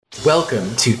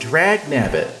Welcome to Drag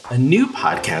Nabbit, a new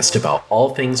podcast about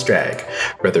all things drag,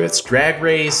 whether it's drag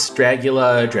race,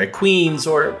 Dragula, drag queens,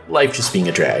 or life just being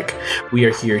a drag. We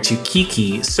are here to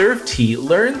kiki, serve tea,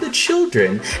 learn the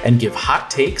children, and give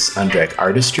hot takes on drag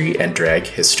artistry and drag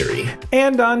history.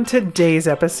 And on today's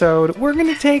episode, we're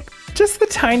going to take just the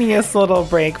tiniest little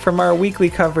break from our weekly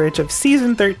coverage of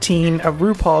Season 13 of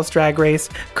RuPaul's Drag Race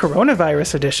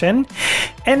Coronavirus Edition,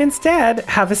 and instead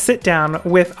have a sit down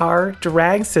with our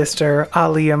drag sister,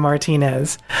 Aaliyah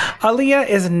Martinez. Aaliyah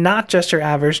is not just your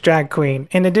average drag queen.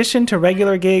 In addition to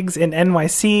regular gigs in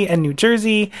NYC and New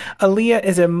Jersey, Aaliyah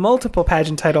is a multiple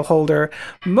pageant title holder,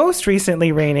 most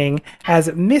recently reigning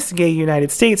as Miss Gay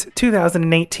United States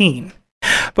 2018.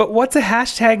 But what's a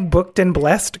hashtag booked and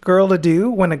blessed girl to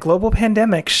do when a global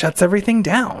pandemic shuts everything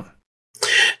down?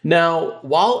 Now,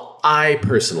 while I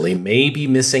personally may be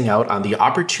missing out on the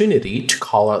opportunity to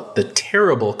call out the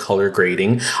terrible color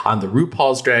grading on the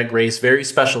RuPaul's Drag Race very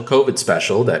special COVID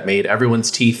special that made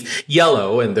everyone's teeth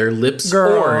yellow and their lips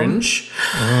orange.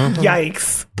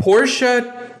 Yikes.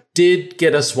 Portia did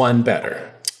get us one better.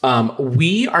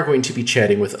 We are going to be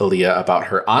chatting with Aaliyah about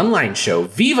her online show,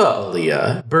 Viva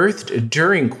Aaliyah, birthed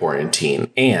during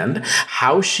quarantine, and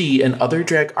how she and other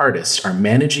drag artists are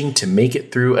managing to make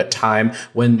it through a time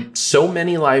when so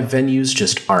many live venues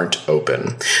just aren't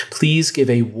open. Please give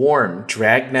a warm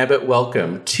Drag Nabbit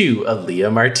welcome to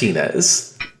Aaliyah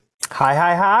Martinez.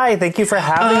 Hi. Thank you for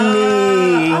having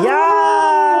me.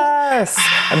 Yes.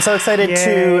 I'm so excited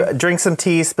to drink some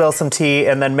tea, spill some tea,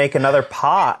 and then make another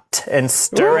pot and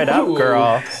stir it up,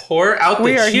 girl. Pour out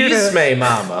the chisme,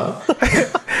 mama.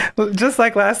 Just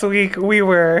like last week, we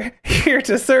were here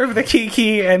to serve the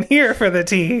kiki and here for the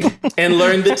tea. And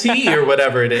learn the tea or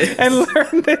whatever it is. And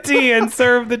learn the tea and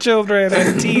serve the children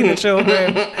and tea the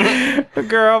children.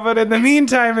 Girl, but in the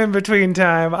meantime, in between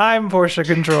time, I'm Portia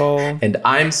Control. And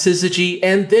I'm Syzygy,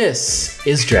 and this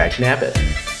is Drag Nabbit.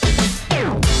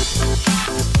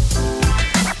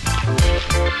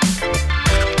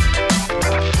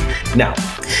 Now,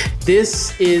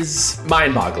 this is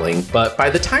mind-boggling, but by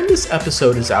the time this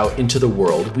episode is out into the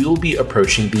world, we will be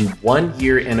approaching the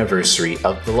 1-year anniversary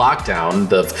of the lockdown,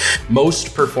 the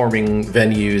most performing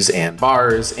venues and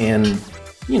bars, and,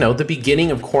 you know, the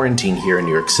beginning of quarantine here in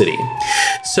New York City.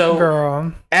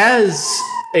 So, as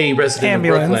a resident of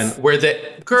Brooklyn, where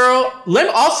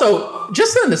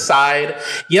just on the side,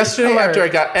 yesterday after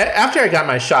I got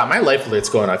my shot, my life alert's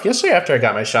going off. Yesterday after I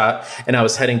got my shot and I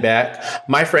was heading back,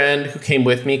 my friend who came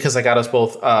with me, because I got us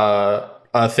both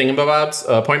thingamabobs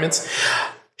appointments,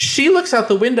 she looks out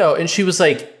the window and she was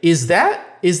like, is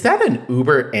that an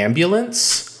Uber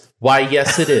ambulance? Why,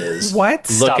 yes, it is.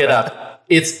 What? Look it up.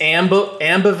 It's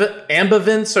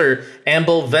ambivance or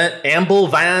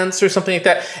ambulvance or something like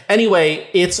that. Anyway,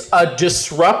 it's a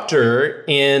disruptor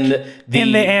in the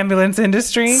ambulance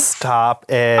industry. Stop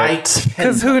it.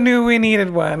 Because who knew we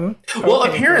needed one? Well,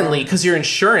 apparently, because your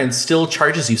insurance still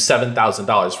charges you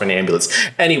 $7,000 for an ambulance.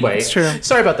 Anyway, it's true.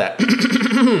 Sorry about that.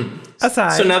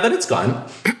 Aside. So now that it's gone,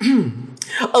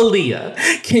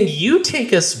 Aaliyah, can you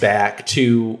take us back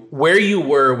to where you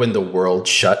were when the world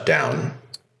shut down?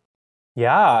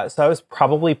 Yeah, so I was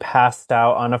probably passed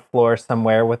out on a floor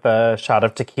somewhere with a shot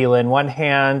of tequila in one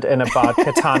hand and a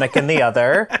vodka tonic in the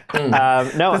other.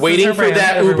 Waiting for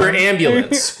that Uber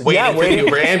ambulance. Waiting for the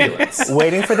Uber ambulance.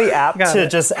 Waiting for the app to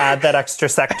just add that extra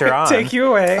sector on. Take you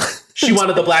away. She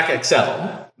wanted the black XL.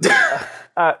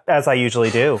 As I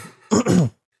usually do.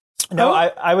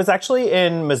 I was actually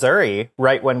in Missouri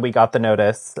right when we got the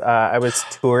notice. I was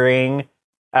touring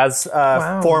as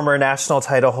a former national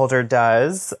title holder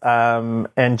does,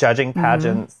 and judging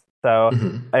pageants. So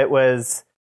I was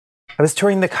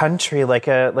touring the country like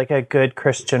a good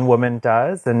Christian woman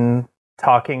does, and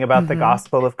talking about the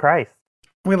gospel of Christ.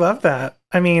 We love that.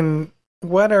 I mean,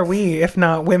 what are we if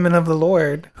not women of the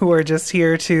Lord who are just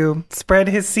here to spread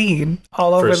his seed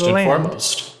all over the land?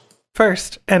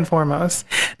 First and foremost.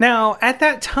 Now, at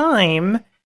that time,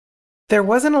 there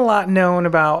wasn't a lot known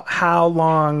about how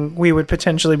long we would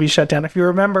potentially be shut down. If you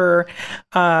remember,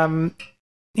 I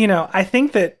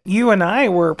think that you and I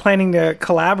were planning to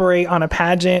collaborate on a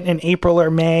pageant in April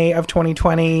or May of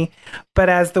 2020. But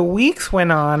as the weeks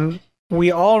went on,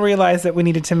 we all realized that we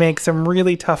needed to make some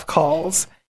really tough calls.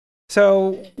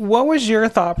 So what was your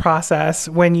thought process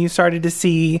when you started to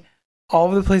see all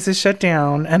of the places shut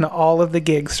down and all of the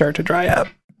gigs start to dry up?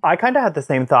 I kind of had the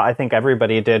same thought I think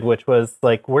everybody did, which was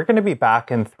like, we're going to be back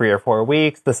in 3 or 4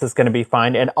 weeks. This is going to be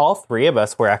fine. And all three of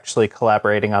us were actually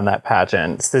collaborating on that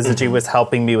pageant. Syzygy was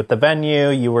helping me with the venue.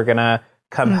 You were going to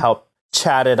come help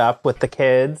chat it up with the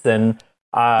kids. And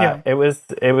it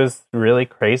was really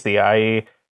crazy.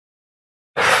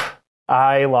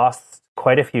 I lost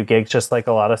quite a few gigs, just like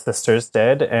a lot of sisters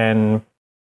did. And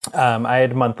I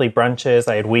had monthly brunches,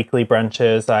 I had weekly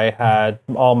brunches, I had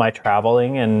all my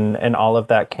traveling, and all of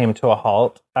that came to a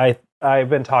halt. I've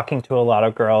been talking to a lot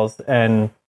of girls, and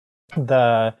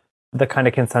the kind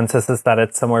of consensus is that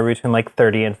it's somewhere between like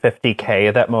 30 and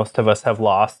 50K that most of us have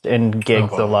lost in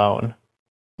gigs alone.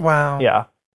 Wow. Yeah.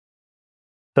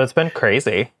 So it's been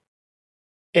crazy.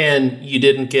 And you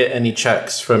didn't get any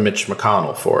checks from Mitch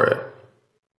McConnell for it?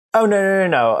 Oh,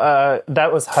 no.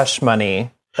 That was hush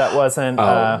money. That wasn't...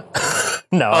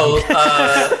 no.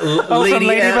 Lady, from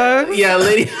Ladybug? Yeah,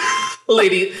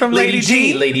 Lady from Lady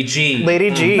G. Lady G.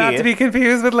 Lady G. Not to be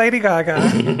confused with Lady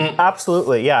Gaga.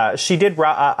 Absolutely, yeah. She did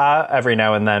every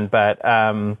now and then, but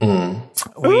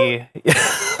we...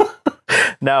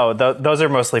 No, those are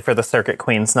mostly for the circuit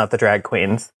queens, not the drag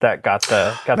queens that got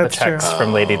the checks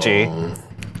from Lady G.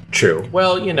 True.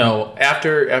 Well,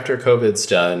 after COVID's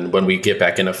done, when we get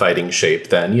back into fighting shape,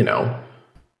 then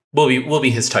we'll be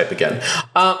his type again.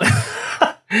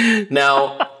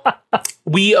 Now,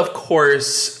 we of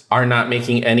course are not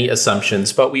making any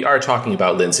assumptions, but we are talking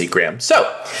about Lindsey Graham. So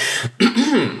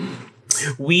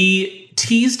we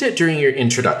teased it during your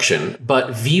introduction,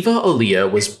 but Viva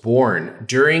Aaliyah was born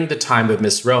during the time of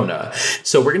Miss Rona.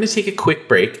 So we're going to take a quick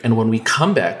break, and when we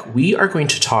come back, we are going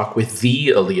to talk with the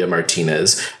Aaliyah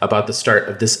Martinez about the start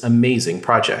of this amazing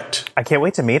project. I can't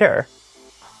wait to meet her.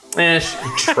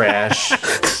 Trash.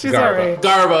 She's Garbo. all right.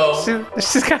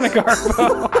 Garbo. She's kind of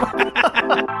Garbo.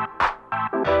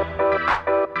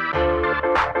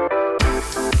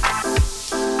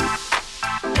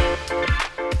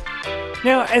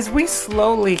 Now, as we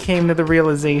slowly came to the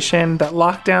realization that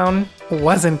lockdown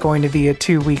wasn't going to be a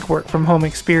 2-week work from home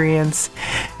experience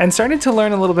and started to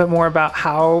learn a little bit more about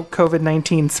how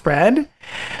COVID-19 spread,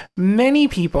 many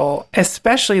people,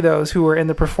 especially those who were in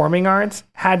the performing arts,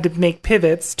 had to make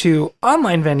pivots to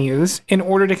online venues in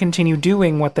order to continue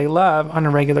doing what they love on a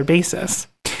regular basis.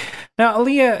 Now,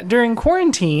 Aaliyah, during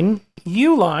quarantine,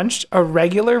 you launched a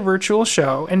regular virtual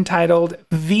show entitled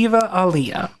Viva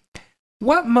Aaliyah.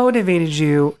 What motivated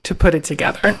you to put it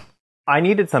together? I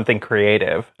needed something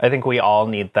creative. I think we all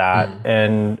need that.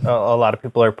 And a lot of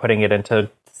people are putting it into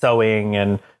sewing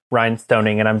and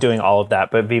rhinestoning, and I'm doing all of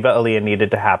that. But Viva Aaliyah needed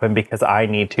to happen because I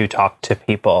need to talk to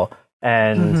people.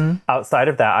 And outside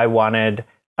of that, I wanted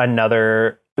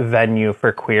another venue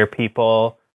for queer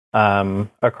people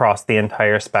across the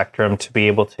entire spectrum to be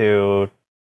able to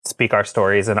speak our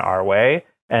stories in our way.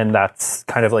 And that's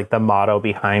kind of like the motto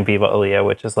behind Viva Aaliyah,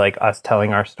 which is like us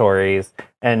telling our stories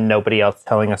and nobody else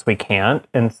telling us we can't.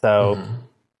 And so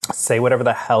say whatever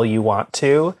the hell you want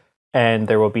to, and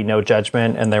there will be no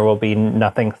judgment and there will be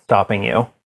nothing stopping you.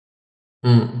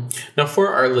 Now, for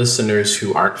our listeners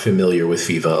who aren't familiar with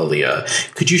Viva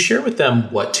Aaliyah, could you share with them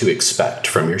what to expect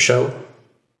from your show?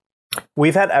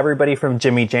 We've had everybody from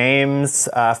Jimmy James,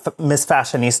 Miss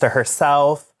Fashionista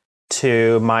herself,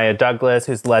 to Maya Douglas,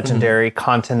 who's legendary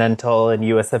Continental and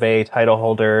US of A title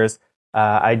holders.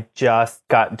 I just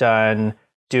got done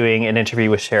doing an interview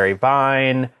with Sherry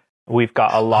Vine. We've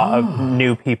got a lot of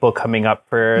new people coming up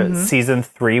for season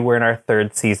 3. We're in our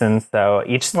 3rd season. So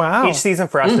each season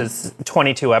for us is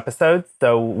 22 episodes.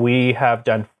 So we have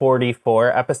done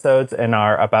 44 episodes and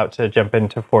are about to jump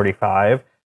into 45.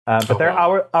 But they're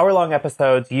hour-long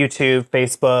episodes, YouTube,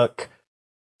 Facebook,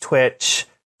 Twitch,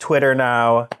 Twitter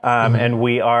now, and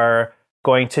we are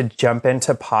going to jump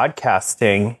into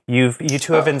podcasting. You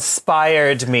two have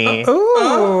inspired me.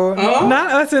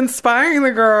 Not us inspiring the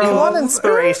girls. Come on,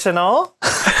 inspirational.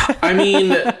 I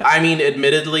mean,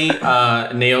 admittedly,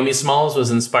 Naomi Smalls was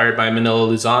inspired by Manila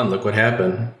Luzon. Look what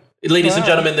happened. Ladies and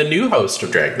gentlemen, the new host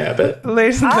of Drag Nabbit.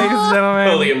 Ladies and gentlemen.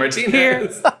 Aaliyah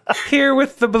Martinez. Here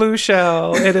with the blue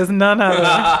shell, it is none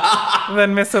other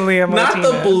than Miss Aaliyah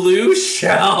Martinez. Not the blue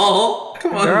shell.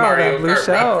 Come on, girl, Mario blue Kart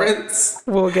shell. reference.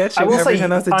 We'll get you. I will say,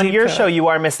 on your show, you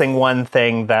are missing one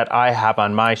thing that I have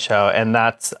on my show, and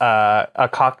that's a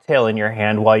cocktail in your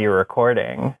hand while you're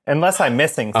recording. Unless I'm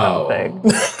missing something.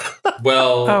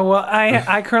 Well,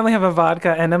 I currently have a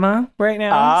vodka enema right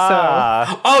now.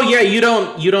 So. Oh yeah, you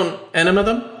don't enema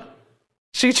them?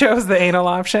 She chose the anal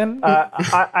option.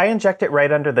 I inject it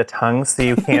right under the tongue so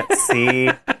you can't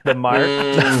see the mark.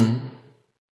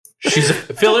 She's a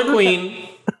filler queen.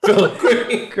 Filler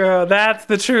queen. Girl, that's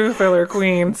the true filler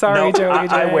queen. Sorry, Joey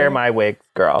J. I wear my wigs,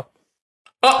 girl.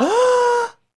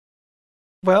 Oh.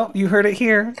 Well, you heard it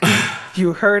here.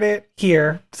 You heard it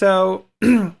here. So,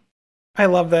 I I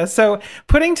love this. So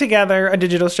putting together a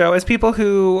digital show, as people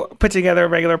who put together a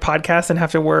regular podcast and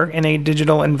have to work in a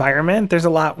digital environment, there's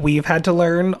a lot we've had to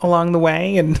learn along the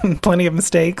way and plenty of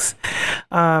mistakes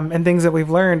and things that we've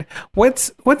learned.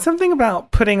 What's something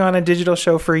about putting on a digital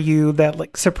show for you that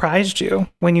like surprised you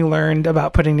when you learned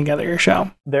about putting together your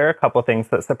show? There are a couple things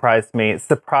that surprised me.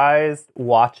 Surprised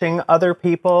watching other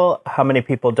people, how many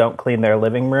people don't clean their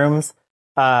living rooms.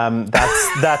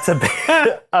 That's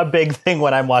a big thing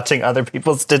when I'm watching other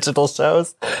people's digital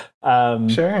shows.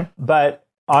 Sure. But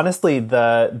honestly,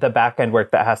 the back end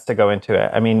work that has to go into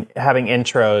it. I mean, having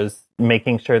intros,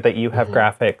 making sure that you have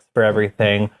graphics for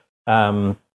everything.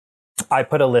 I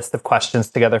put a list of questions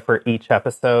together for each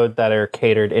episode that are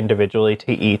catered individually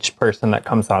to each person that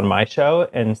comes on my show.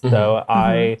 And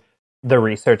so the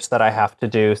research that I have to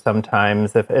do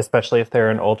sometimes, especially if they're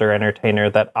an older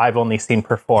entertainer that I've only seen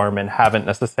perform and haven't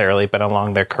necessarily been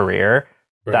along their career,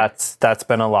 that's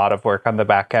been a lot of work on the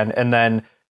back end. And then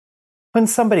when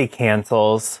somebody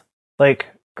cancels, like,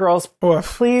 girls,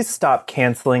 please stop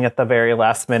canceling at the very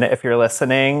last minute. If you're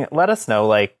listening, let us know,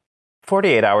 like,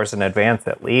 48 hours in advance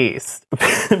at least,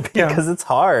 because it's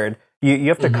hard. You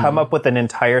have to come up with an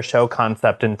entire show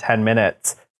concept in 10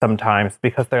 minutes sometimes,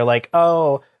 because they're like,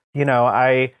 oh, you know,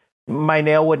 my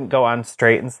nail wouldn't go on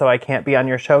straight, and so I can't be on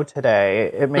your show today.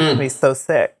 It makes me so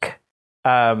sick.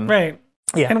 Right.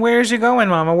 Yeah. And where's you going,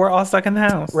 Mama? We're all stuck in the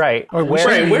house. Right. Or where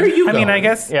are you going? I mean, I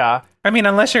guess. Yeah. I mean,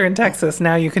 unless you're in Texas,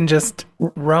 now you can just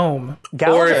roam.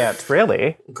 Gallivant,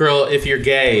 really. Girl, if you're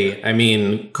gay, I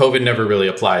mean, COVID never really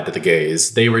applied to the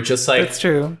gays. They were just like, that's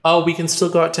true. Oh, we can still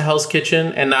go out to Hell's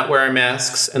Kitchen and not wear our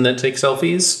masks and then take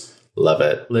selfies. Love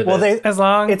it. Live it. As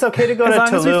long it's okay to go to Tulum.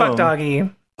 As long as we fuck doggy.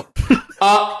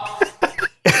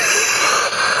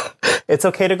 It's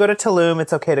okay to go to Tulum.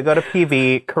 It's okay to go to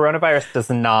PV. Coronavirus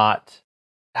does not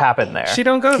happen there. She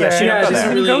don't go there. She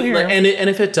doesn't really go here. And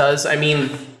if it does, I mean,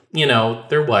 you know,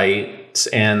 they're white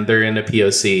and they're in a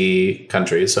POC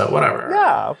country, so whatever.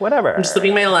 Yeah, whatever. I'm just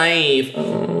living my life.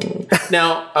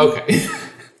 Now, okay.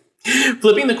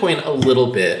 Flipping the coin a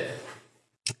little bit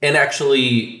and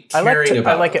actually caring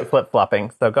about... I like it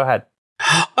flip-flopping, so go ahead.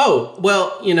 Oh,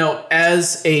 well, you know,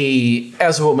 as a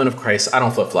woman of Christ, I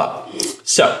don't flip-flop.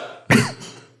 So,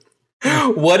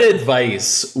 what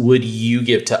advice would you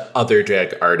give to other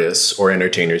drag artists or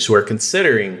entertainers who are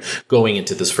considering going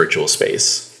into this virtual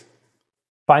space?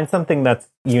 Find something that's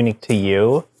unique to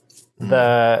you.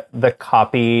 The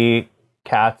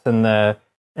copycats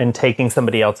and taking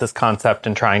somebody else's concept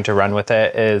and trying to run with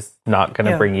it is not going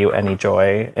to bring you any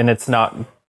joy, and it's not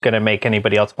going to make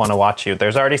anybody else want to watch you.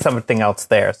 There's already something else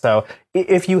there. So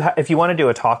if you want to do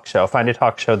a talk show, find a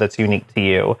talk show that's unique to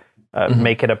you.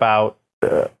 Make it about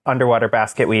underwater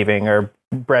basket weaving or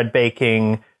bread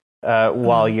baking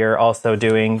while you're also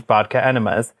doing vodka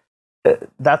enemas.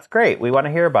 That's great. We want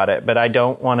to hear about it, but I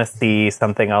don't want to see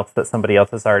something else that somebody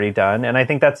else has already done. And I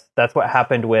think that's what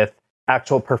happened with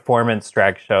actual performance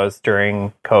drag shows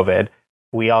during COVID.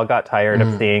 We all got tired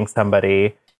of seeing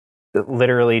somebody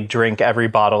literally drink every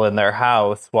bottle in their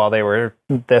house while they were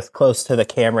this close to the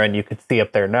camera and you could see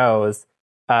up their nose.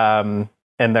 And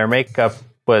their makeup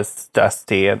was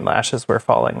dusty and lashes were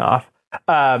falling off.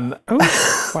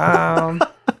 Wow.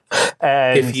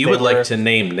 And if you would like to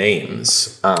name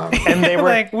names. And they were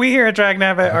like, we here at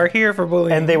Dragnavet are here for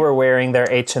bullying. And they were wearing their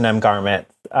H&M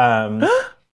garments.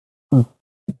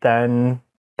 Then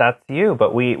that's you.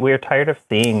 But we're tired of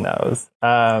seeing those.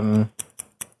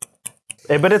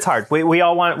 But it's hard. We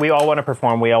all want to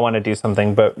perform. We all want to do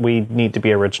something, but we need to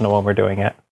be original when we're doing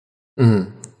it.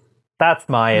 That's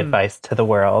my advice to the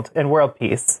world. And world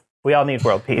peace. We all need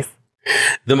world peace.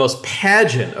 The most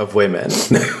pageant of women.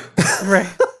 Right.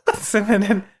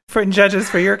 Submitted for judges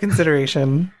for your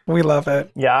consideration. We love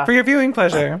it. Yeah. For your viewing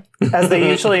pleasure. As they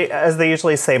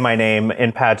usually say my name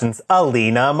in pageants,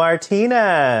 Alina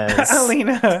Martinez.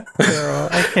 Alina. Girl,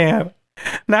 I can't.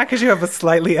 Not because you have a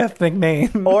slightly ethnic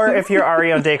name. Or if you're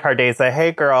Ariane de Cardeza,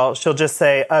 hey girl, she'll just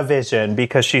say a vision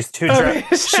because she's too drunk.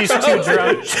 She's too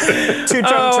drunk to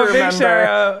remember. Big shout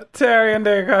out to Ariane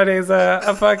de Cardeza,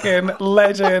 a fucking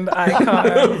legend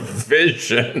icon.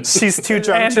 Vision. She's too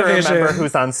drunk to remember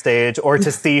who's on stage or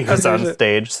to see who's on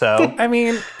stage. So I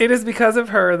mean, it is because of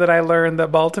her that I learned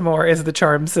that Baltimore is the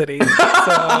charm city. So.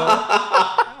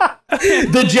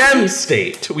 The gem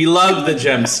state. We love the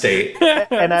gem state.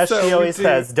 And as she always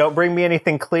says, don't bring me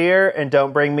anything clear and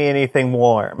don't bring me anything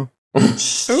warm.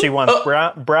 She wants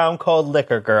brown cold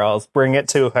liquor, girls. Bring it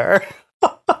to her.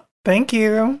 Thank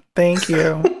you.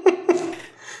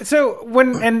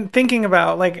 So thinking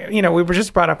about, like, you know, we were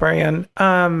just brought up Ariane.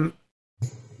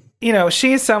 you know,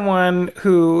 she's someone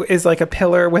who is like a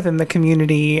pillar within the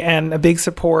community and a big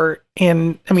support.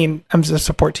 And I mean, I'm just a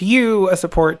support to you, a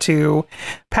support to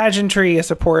pageantry, a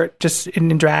support just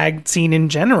in drag scene in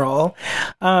general.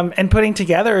 And putting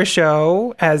together a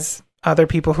show, as other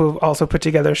people who've also put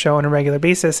together a show on a regular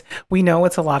basis, we know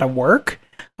it's a lot of work.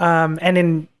 And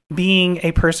in being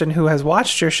a person who has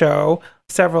watched your show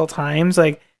several times,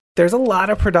 like, there's a lot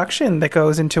of production that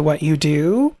goes into what you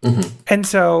do. Mm-hmm. And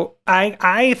so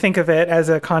I think of it as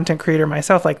a content creator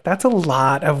myself, like, that's a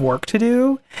lot of work to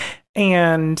do.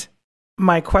 And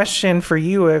my question for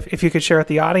you, if you could share with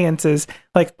the audience, is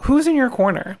like, who's in your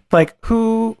corner? Like,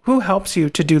 who helps you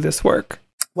to do this work?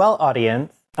 Well,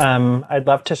 audience, I'd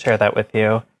love to share that with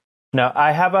you. No,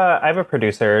 I have a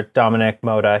producer, Dominic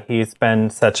Moda. He's been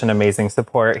such an amazing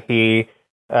support.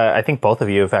 I think both of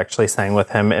you have actually sang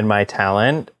with him in My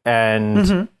Talent,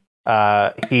 and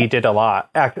he did a lot.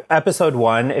 Episode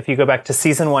 1, if you go back to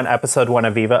season 1, episode 1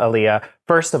 of Viva Aaliyah,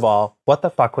 first of all, what the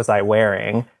fuck was I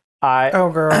wearing?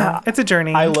 Girl, it's a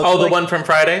journey. The one from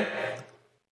Friday?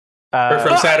 Or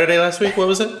from Saturday last week? What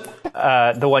was it?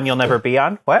 The one you'll never be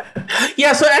on? What?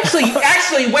 Yeah, so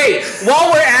actually, wait.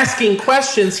 While we're asking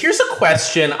questions, here's a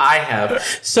question I have.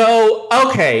 So,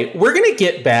 okay, we're going to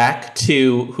get back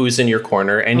to who's in your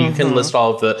corner, and you can list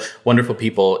all of the wonderful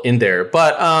people in there.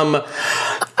 But,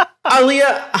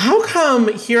 Aaliyah, how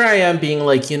come here I am being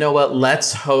like, you know what,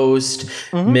 let's host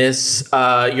Miss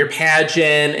your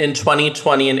pageant in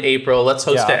 2020 in April. Let's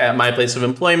host it at my place of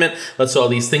employment. Let's do all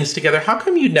these things together. How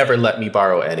come you never let me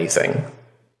borrow anything?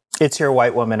 It's your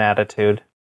white woman attitude.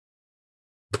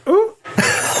 Ooh.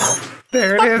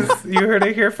 There it is. You heard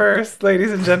it here first,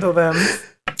 ladies and gentlemen.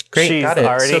 Great, got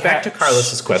it. So back to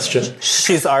Carlos's question.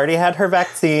 She's already had her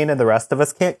vaccine, and the rest of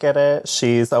us can't get it.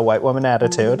 She's a white woman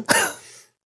attitude.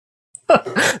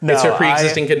 No, it's her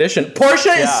pre-existing condition.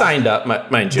 Portia is signed up,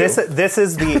 mind you. This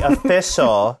is the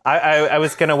official. I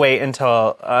was going to wait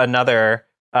until another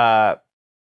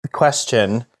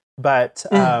question, but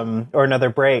or another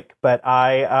break. But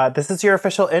this is your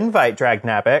official invite, Drag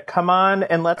Nabbit. Come on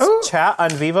and let's chat on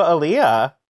Viva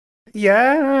Aaliyah.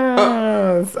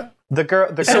 Yes. The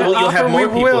girl. So you'll have more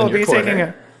people in your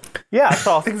corner.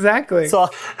 So exactly. So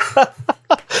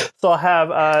I'll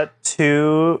have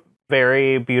 2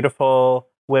 very beautiful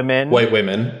women. White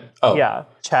women. Oh. Yeah.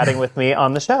 Chatting with me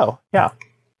on the show. Yeah.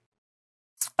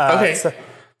 Okay.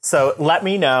 So let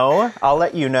me know. I'll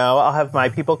let you know. I'll have my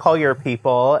people call your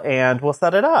people, and we'll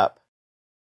set it up.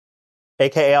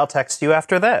 AKA, I'll text you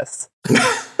after this.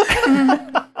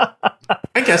 I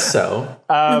guess so.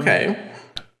 Okay.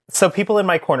 So people in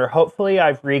my corner, hopefully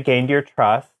I've regained your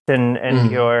trust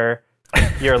and your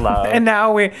love. And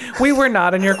now we were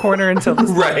not in your corner until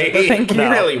this right. Thank you. No.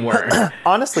 Really weren't.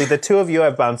 Honestly, the 2 of you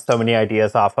have bounced so many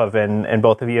ideas off of, and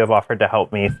both of you have offered to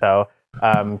help me. So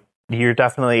you're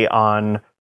definitely on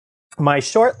my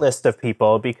short list of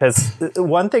people, because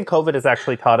one thing COVID has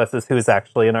actually taught us is who is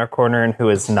actually in our corner and who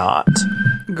is not.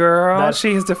 Girl,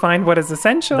 she's defined what is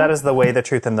essential. That is the way, the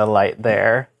truth, and the light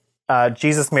there.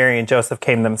 Jesus, Mary, and Joseph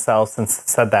came themselves and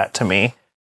said that to me.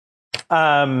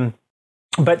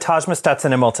 But Tajma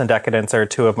Stetson and Molten Decadence are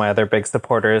 2 of my other big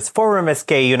supporters. Former Miss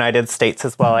Gay United States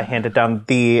as well. I handed down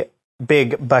the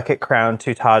big bucket crown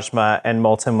to Tajma, and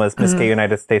Molten was Miss Gay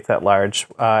United States at large,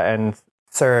 and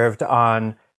served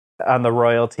on the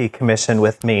royalty commission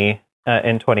with me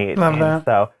in 2018. Love that.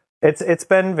 So it's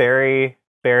been very,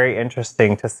 very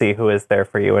interesting to see who is there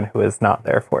for you and who is not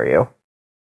there for you.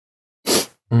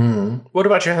 What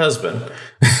about your husband?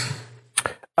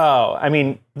 Oh, I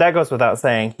mean, that goes without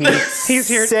saying. He's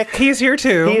here. Sick. He's here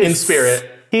too. In spirit.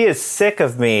 He is sick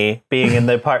of me being in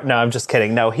the part. No, I'm just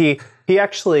kidding. No, he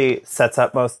actually sets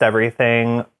up most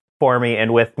everything for me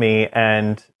and with me,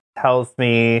 and tells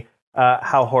me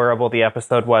how horrible the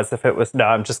episode was if it was. No,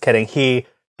 I'm just kidding. He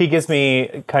gives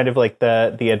me kind of like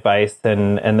the advice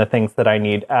and the things that I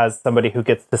need as somebody who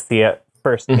gets to see it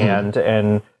firsthand.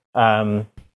 And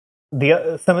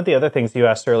some of the other things you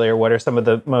asked earlier, what are some of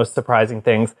the most surprising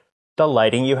things? The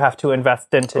lighting you have to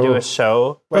invest in to do a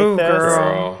show like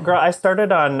this. Girl, I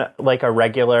started on like a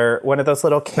regular, one of those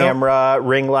little camera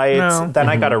ring lights. Then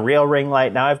I got a real ring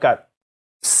light. Now I've got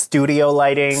studio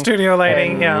lighting.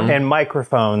 And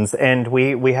microphones. And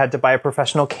we had to buy a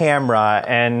professional camera.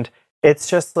 And it's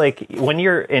just like, when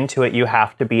you're into it, you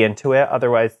have to be into it.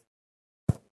 Otherwise,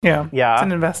 it's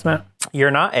an investment. You're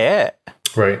not it.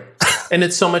 Right. And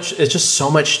it's just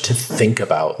so much to think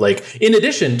about. Like, in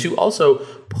addition to also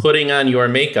putting on your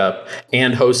makeup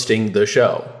and hosting the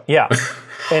show. Yeah.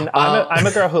 And I'm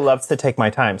a girl who loves to take my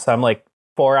time. So I'm like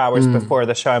 4 hours before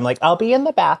the show, I'm like, I'll be in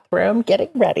the bathroom getting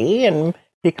ready and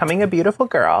becoming a beautiful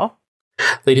girl.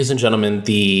 Ladies and gentlemen,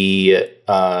 the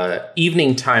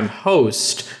evening time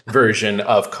host version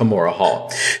of Kimora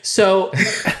Hall. So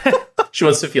she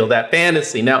wants to feel that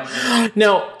fantasy. Now,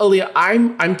 Aaliyah,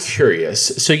 I'm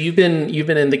curious. So you've been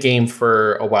in the game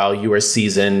for a while. You are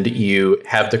seasoned. You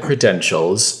have the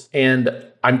credentials, and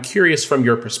I'm curious from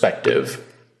your perspective.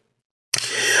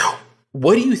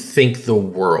 What do you think the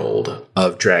world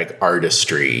of drag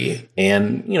artistry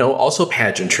and, also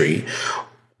pageantry,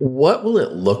 what will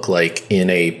it look like in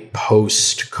a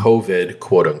post-COVID,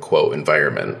 quote-unquote,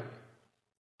 environment?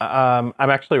 I'm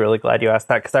actually really glad you asked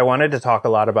that because I wanted to talk a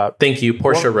lot about... Thank you.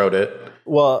 Portia wrote it.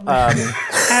 Well,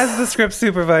 as the script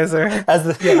supervisor.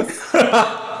 Yes.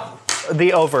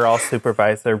 The overall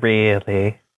supervisor,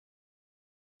 really.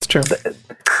 It's true.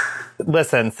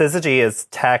 Listen, Syzygy is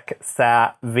tech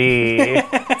savvy,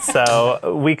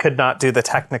 so we could not do the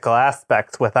technical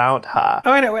aspects without her.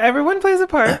 Oh, I know. Everyone plays a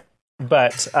part.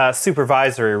 But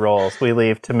supervisory roles we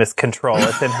leave to Miss Control.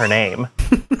 It's in her name.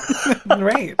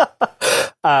 Right.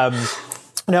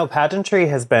 No, pageantry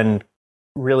has been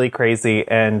really crazy,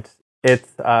 and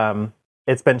it's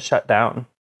been shut down,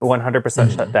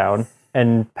 100% shut down.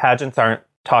 And pageants aren't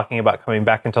talking about coming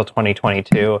back until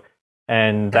 2022,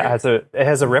 and that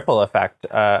has a ripple effect.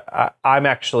 I'm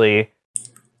actually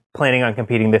planning on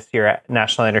competing this year at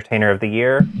National Entertainer of the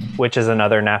Year, which is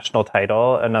another national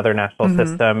title, another national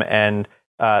system, and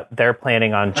they're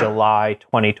planning on July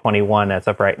 2021 as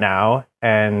of right now.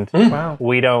 And they're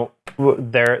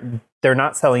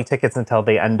not selling tickets until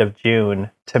the end of June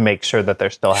to make sure that they're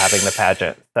still having the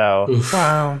pageant.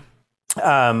 So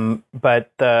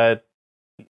but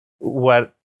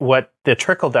what the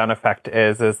trickle-down effect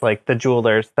is like the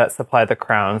jewelers that supply the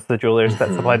crowns, the jewelers that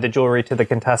supply the jewelry to the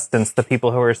contestants, the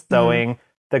people who are sewing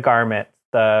the garments,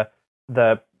 the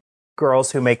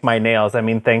girls who make my nails. I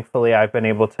mean, thankfully, I've been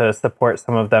able to support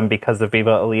some of them because of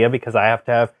Viva Aaliyah, because I have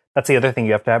to have, that's the other thing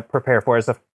you have to prepare for, is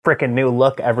a freaking new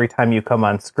look every time you come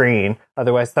on screen.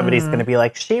 Otherwise, somebody's going to be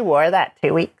like, she wore that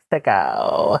 2 weeks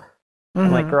ago.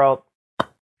 I'm like, girl...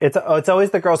 It's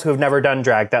always the girls who have never done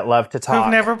drag that love to talk.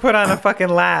 Who've never put on a fucking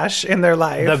lash in their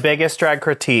life. The biggest drag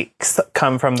critiques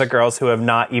come from the girls who have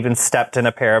not even stepped in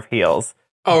a pair of heels.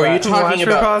 Oh, are you talking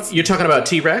about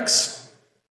T-Rex?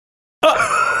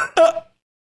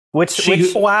 Which calling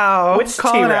T-Rex?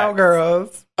 out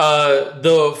girls.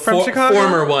 The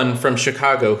former one from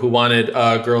Chicago who wanted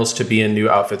girls to be in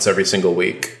new outfits every single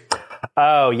week.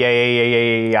 Oh,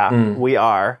 yeah. We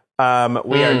are.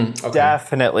 We are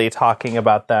definitely talking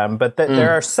about them, but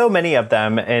there are so many of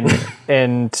them,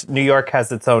 and New York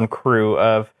has its own crew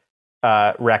of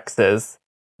Rexes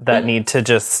that need to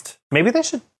just, maybe they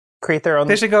should create their own.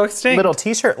 They should go extinct. Little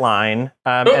T-shirt line,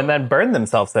 and then burn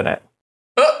themselves in it.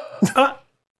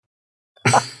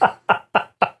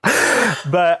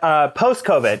 But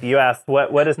post-COVID, you asked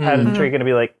what is pageantry going to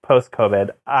be like post-COVID?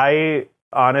 I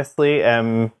honestly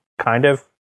am kind of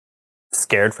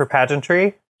scared for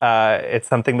pageantry. It's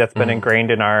something that's been ingrained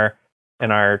in our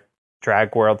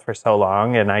drag world for so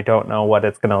long, and I don't know what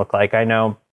it's going to look like. I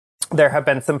know there have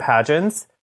been some pageants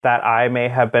that I may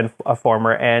have been a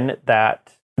former in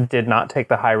that did not take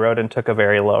the high road and took a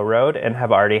very low road and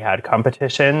have already had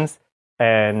competitions.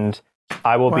 And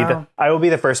I will be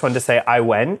the first one to say I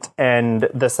went, and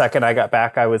the second I got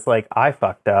back, I was like, I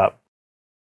fucked up.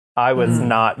 I was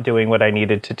not doing what I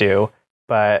needed to do,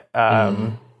 but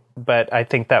I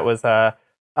think that was a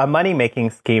money-making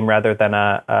scheme rather than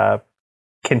a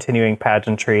continuing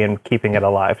pageantry and keeping it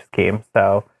alive scheme.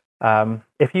 So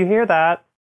if you hear that,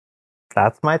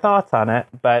 that's my thoughts on it.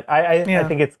 But I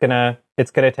think it's gonna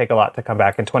take a lot to come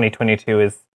back, and 2022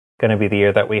 is going to be the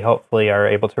year that we hopefully are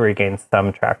able to regain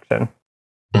some traction.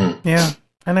 Yeah,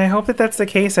 and I hope that that's the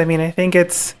case. I mean, I think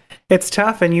it's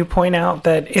tough, and you point out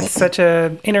that it's such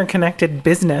a interconnected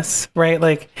business, right?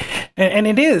 Like, and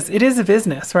it is a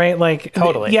business, right? Like,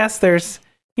 totally. Yes, there's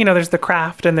the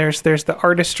craft and there's the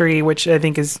artistry, which I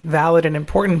think is valid and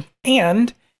important,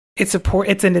 and it's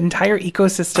an entire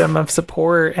ecosystem of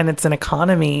support, and it's an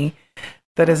economy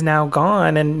that is now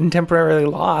gone and temporarily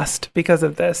lost because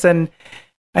of this. And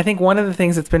I think one of the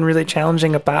things that's been really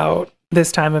challenging about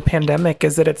this time of pandemic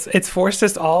is that it's forced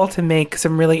us all to make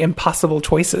some really impossible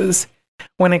choices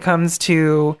when it comes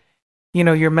to,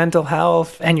 your mental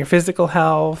health and your physical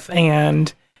health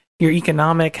and your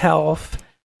economic health,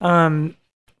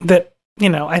 that,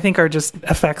 I think are just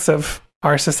effects of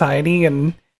our society.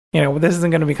 And, this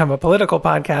isn't going to become a political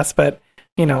podcast, but,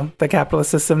 the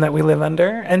capitalist system that we live under.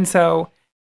 And so,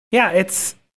 yeah,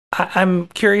 I'm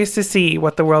curious to see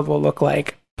what the world will look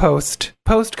like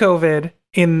post-COVID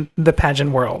in the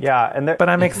pageant world. Yeah, but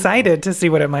I'm excited to see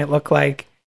what it might look like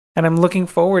And I'm looking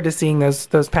forward to seeing those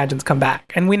pageants come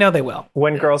back. And we know they will.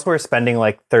 When girls were spending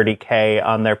like $30K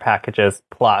on their packages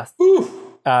plus.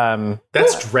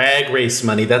 That's Drag Race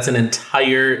money. That's an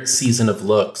entire season of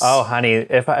looks. Oh, honey,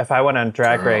 if I went on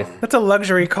Drag Race. That's a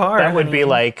luxury car. That would be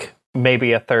like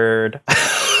maybe a third.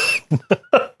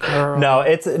 No,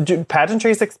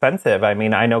 pageantry is expensive. I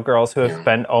mean, I know girls who have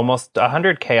spent almost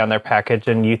 $100K on their package,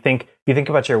 and you think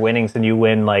about your winnings and you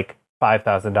win like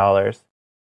 $5,000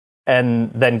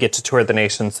 and then get to tour the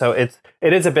nation. So it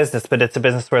is a business, but it's a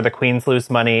business where the queens lose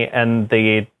money and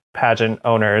the pageant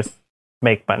owners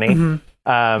make money.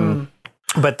 Mm-hmm.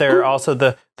 But they're also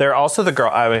the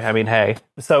girl. I mean, hey,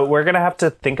 so we're going to have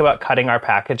to think about cutting our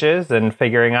packages and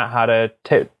figuring out how to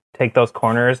take those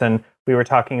corners. And we were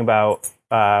talking about,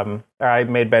 I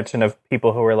made mention of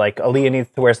people who were like, Aaliyah needs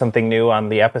to wear something new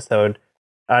on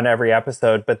every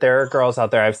episode. But there are girls out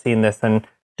there, I've seen this, and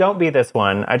don't be this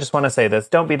one. I just want to say this.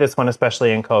 Don't be this one,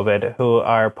 especially in COVID, who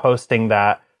are posting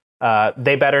that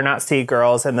they better not see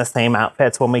girls in the same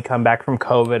outfits when we come back from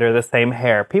COVID or the same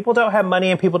hair. People don't have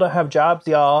money and people don't have jobs,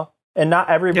 y'all. And not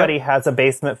everybody has a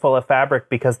basement full of fabric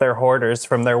because they're hoarders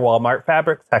from their Walmart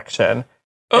fabric section.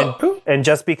 And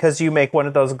just because you make one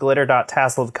of those glitter dot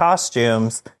tasseled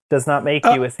costumes does not make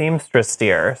you a seamstress,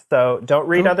 dear. So don't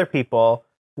read other people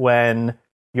when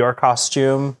your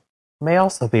costume may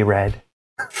also be red.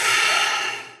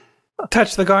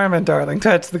 Touch the garment, darling.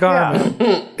 Touch the garment.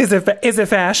 Yeah. Is it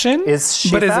fashion? Is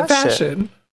she but fashion? Is it fashion?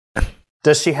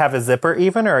 Does she have a zipper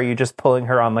even, or are you just pulling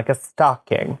her on like a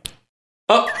stocking?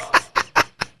 Because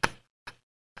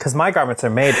my garments are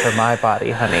made for my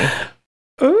body, honey.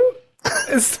 Ooh.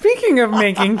 Speaking of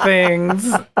making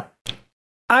things,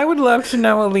 I would love to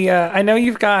know, Aaliyah, I know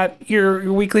you've got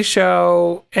your weekly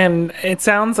show, and it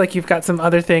sounds like you've got some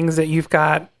other things that you've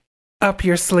got up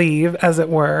your sleeve, as it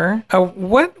were.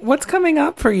 What's coming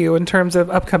up for you in terms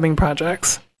of upcoming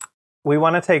projects? We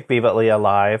want to take Viva Aaliyah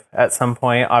live at some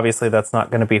point. Obviously, that's not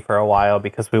going to be for a while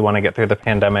because we want to get through the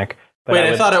pandemic. But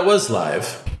I thought it was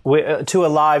live. To a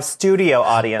live studio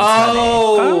audience.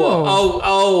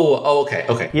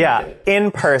 Okay. Yeah, in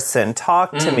person.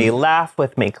 Talk to me, laugh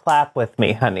with me, clap with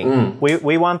me, honey.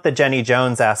 We want the Jenny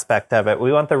Jones aspect of it.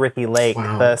 We want the Ricky Lake,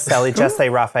 the Sally Jesse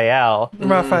Raphael.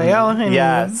 Raphael, honey.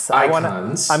 Yes.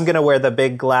 I'm going to wear the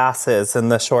big glasses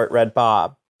and the short red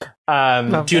bob.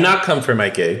 Do not come for my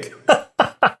gig.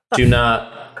 Do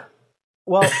not.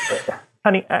 Well,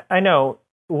 honey, I know.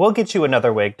 We'll get you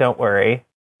another wig. Don't worry.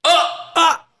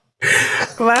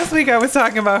 Last week I was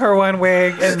talking about her one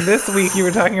wig, and this week you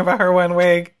were talking about her one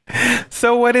wig.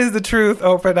 So what is the truth,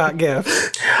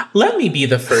 Oprah.gift? Let me be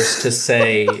the first to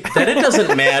say that it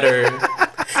doesn't matter.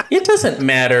 It doesn't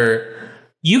matter.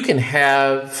 You can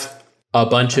have a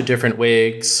bunch of different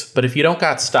wigs, but if you don't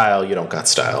got style, you don't got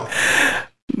style.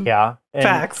 Yeah. And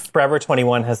facts. Forever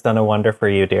 21 has done a wonder for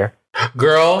you, dear.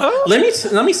 Girl, let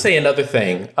me say another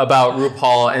thing about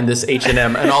RuPaul and this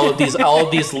H&M and all of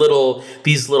these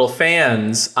little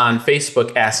fans on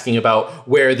Facebook asking about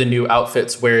where are the new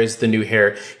outfits, where is the new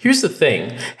hair. Here's the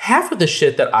thing. Half of the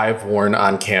shit that I've worn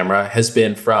on camera has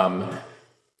been from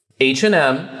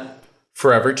H&M,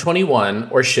 Forever 21,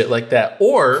 or shit like that.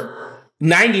 Or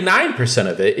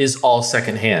 99% of it is all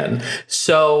secondhand.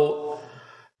 So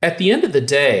at the end of the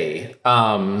day,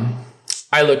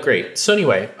 I look great. So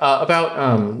anyway,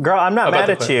 girl, I'm not mad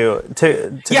at you.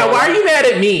 Why are you mad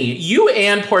at me? You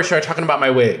and Portia are talking about my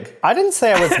wig. I didn't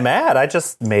say I was mad. I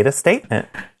just made a statement.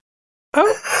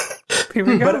 Oh, here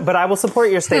we go. But I will support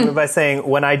your statement by saying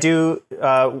when I do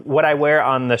what I wear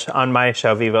on my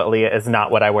show Viva Aaliyah is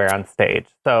not what I wear on stage.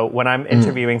 So when I'm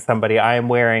interviewing somebody, I am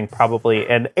wearing probably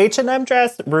an H&M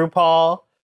dress, RuPaul,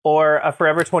 or a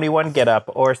Forever 21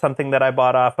 getup, or something that I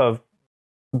bought off of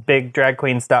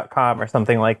bigdragqueens.com or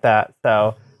something like that.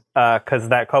 So, because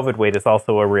that COVID weight is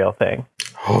also a real thing.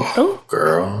 Oh,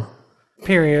 girl.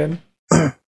 Period.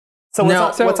 So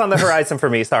what's on the horizon for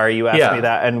me? Sorry, you asked me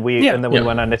that, and we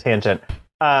went on a tangent.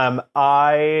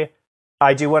 I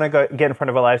do want to get in front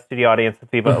of a live studio audience with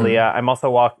Viva Aaliyah. I'm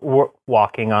also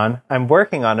I'm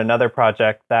working on another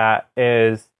project that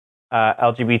is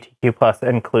LGBTQ plus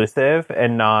inclusive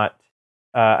and not.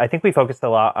 I think we focused a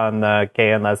lot on the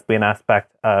gay and lesbian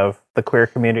aspect of the queer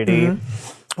community.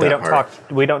 We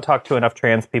don't talk to enough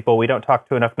trans people. We don't talk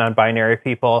to enough non-binary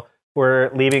people. We're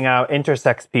leaving out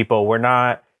intersex people. We're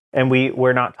not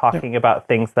talking about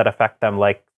things that affect them,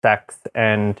 like sex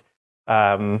and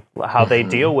how they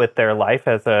deal with their life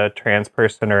as a trans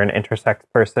person or an intersex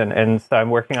person. And so I'm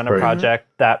working on a project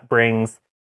that brings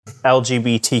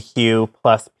LGBTQ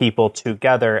plus people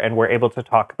together, and we're able to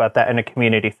talk about that in a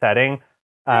community setting.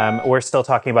 we're still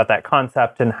talking about that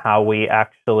concept and how we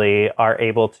actually are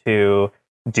able to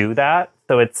do that.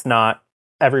 So it's not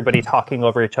everybody talking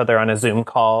over each other on a Zoom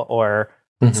call or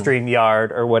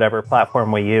StreamYard or whatever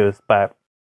platform we use. But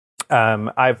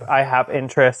I have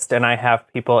interest and I have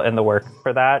people in the works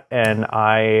for that. And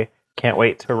I can't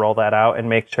wait to roll that out and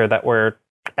make sure that we're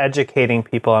educating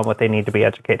people on what they need to be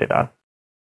educated on.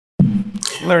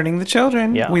 Learning the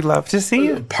children. Yeah. We love to see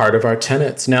it. Part of our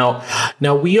tenets. Now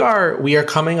we are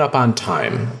coming up on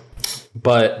time,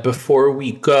 but before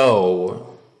we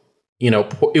go,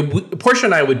 Portia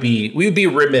and I would be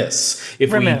remiss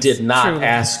if we did not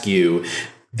ask you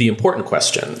the important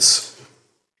questions.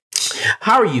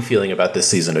 How are you feeling about this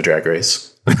season of Drag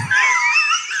Race?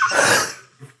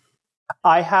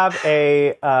 I have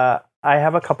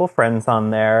a couple friends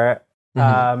on there,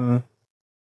 and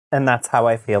that's how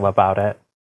I feel about it.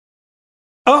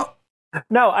 Oh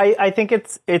no, I think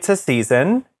it's a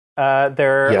season.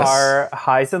 There are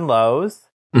highs and lows,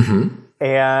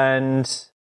 and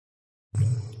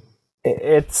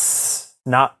it's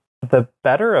not the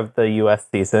better of the U.S.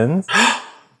 seasons.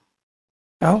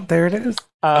 Oh, there it is.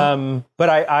 But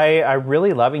I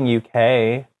really loving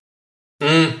UK.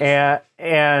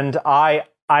 And I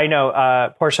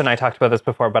know Portia and I talked about this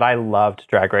before, but I loved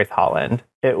Drag Race Holland.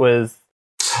 I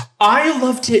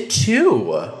loved it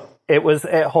too.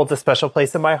 It holds a special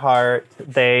place in my heart.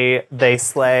 They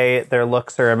slay. Their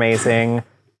looks are amazing.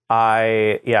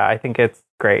 I think it's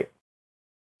great.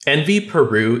 Envy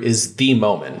Peru is the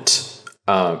moment.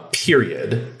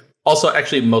 Period. Also,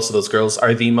 actually, most of those girls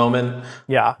are the moment.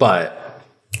 Yeah. But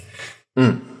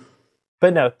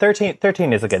no, 13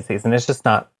 is a good season. It's just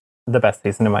not the best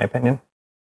season, in my opinion.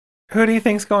 Who do you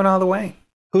think's going all the way?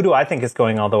 Who do I think is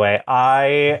going all the way?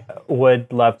 I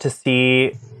would love to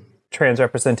see trans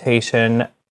representation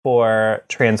for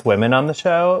trans women on the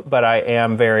show, but I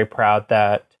am very proud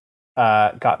that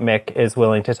Gottmik is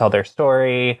willing to tell their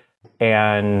story,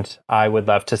 and I would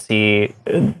love to see...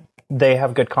 They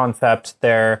have good concept.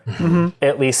 They're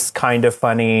at least kind of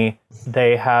funny.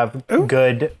 They have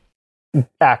good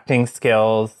acting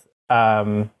skills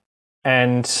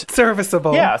and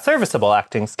serviceable. Yeah, serviceable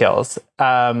acting skills.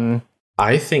 I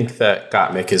think that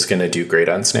Gottmik is going to do great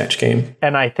on Snatch Game,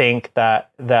 and I think that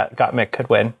Gottmik could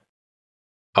win.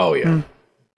 Oh yeah,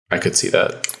 I could see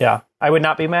that. Yeah, I would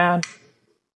not be mad.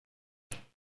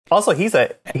 Also, he's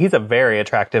a very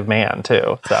attractive man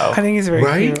too. So I think he's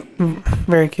very cute.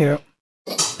 Very cute.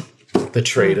 The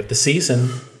trade of the season.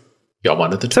 Y'all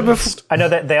wanted the twist. I know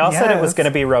that they all said it was going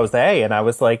to be Rosé, and I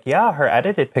was like, yeah, her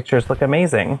edited pictures look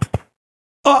amazing.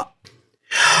 Oh.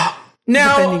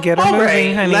 Now, then you get all moving,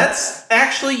 right, honey. let's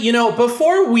actually,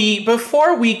 before we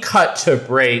cut to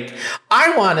break,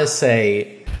 I want to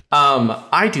say,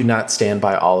 I do not stand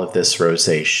by all of this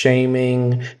Rosé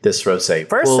shaming, this Rosé bullying.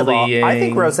 First of all, I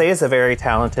think Rosé is a very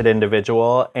talented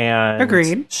individual, and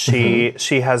agreed.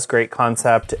 She has great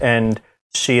concept, and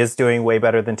she is doing way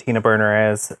better than Tina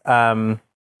Burner is.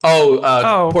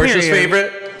 Portia's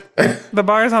favorite. The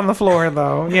bar's on the floor,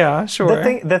 though. Yeah,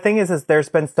 sure. The thing is there's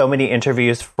been so many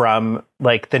interviews from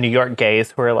like the New York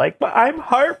gays who are like, but I'm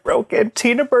heartbroken.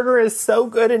 Tina Burner is so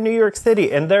good in New York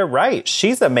City. And they're right.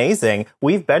 She's amazing.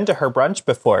 We've been to her brunch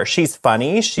before. She's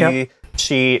funny. She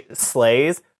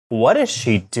slays. What is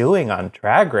she doing on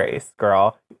Drag Race,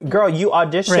 girl? Girl, you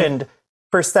auditioned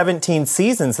for 17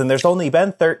 seasons and there's only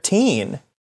been 13.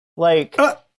 Like...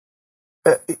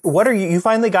 what are you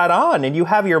finally got on and you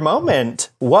have your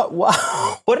moment. What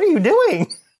are you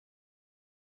doing?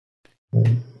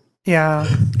 Yeah.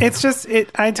 It's just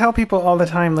I tell people all the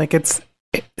time, like it's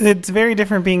very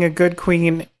different being a good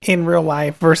queen in real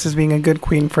life versus being a good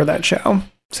queen for that show.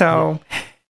 So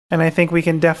and I think we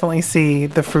can definitely see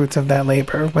the fruits of that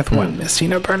labor with one Miss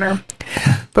Tina Burner.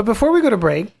 But before we go to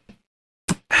break,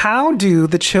 how do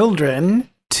the children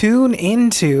tune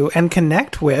into and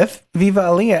connect with Viva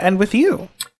Aaliyah and with you?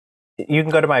 You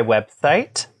can go to my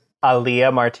website,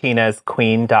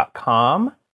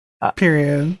 AaliyahMartinezQueen.com.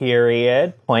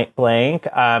 Period. Point blank.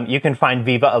 You can find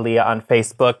Viva Aaliyah on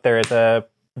Facebook.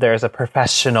 There's a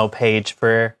professional page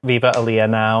for Viva Aaliyah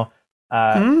now.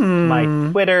 My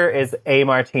Twitter is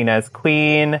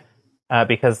AMartinezQueen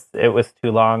because it was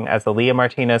too long as Aaliyah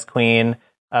Martinez Queen.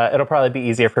 It'll probably be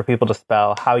easier for people to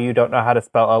spell. How you don't know how to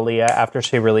spell Aaliyah after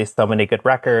she released so many good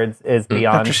records is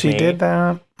beyond after she me. did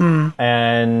that.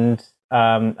 And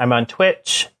I'm on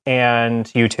Twitch and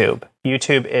YouTube.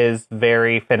 YouTube is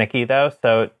very finicky though,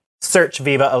 so search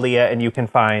Viva Aaliyah and you can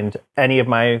find any of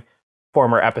my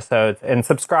former episodes. And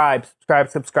subscribe,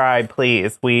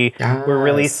 please. We're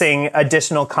releasing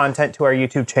additional content to our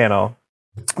YouTube channel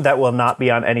that will not be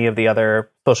on any of the other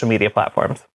social media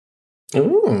platforms.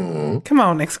 Ooh. Come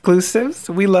on, exclusives.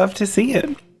 We love to see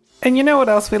it. And you know what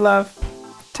else we love?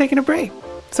 Taking a break.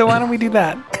 So why don't we do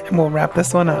that? And we'll wrap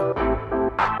this one up.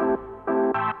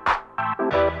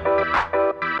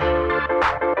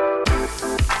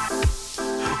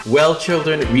 Well,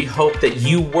 children, we hope that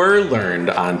you were learned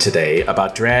on today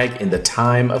about drag in the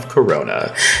time of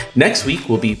Corona. Next week,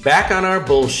 we'll be back on our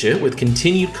bullshit with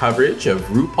continued coverage of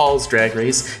RuPaul's Drag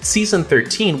Race Season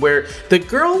 13, where the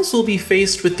girls will be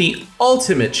faced with the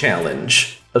ultimate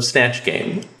challenge of Snatch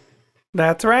Game.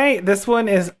 That's right. This one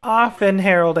is often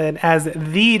heralded as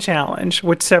the challenge,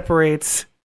 which separates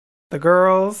the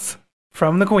girls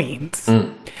from the queens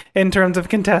in terms of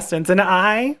contestants. And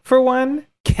I, for one,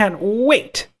 can't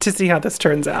wait to see how this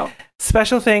turns out.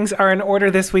 Special thanks are in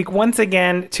order this week once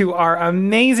again to our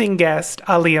amazing guest,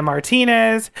 Aaliyah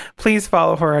Martinez. Please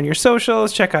follow her on your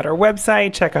socials, check out her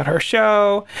website, check out her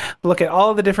show, look at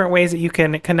all the different ways that you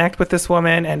can connect with this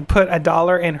woman and put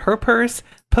 $1 in her purse.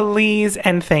 Please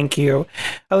and thank you.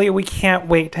 Aaliyah, we can't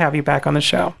wait to have you back on the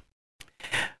show.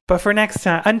 But for next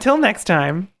time, until next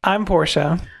time, I'm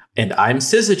Portia. And I'm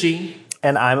Syzygy.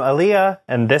 And I'm Aaliyah,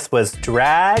 and this was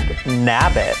Drag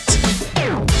Nabbit.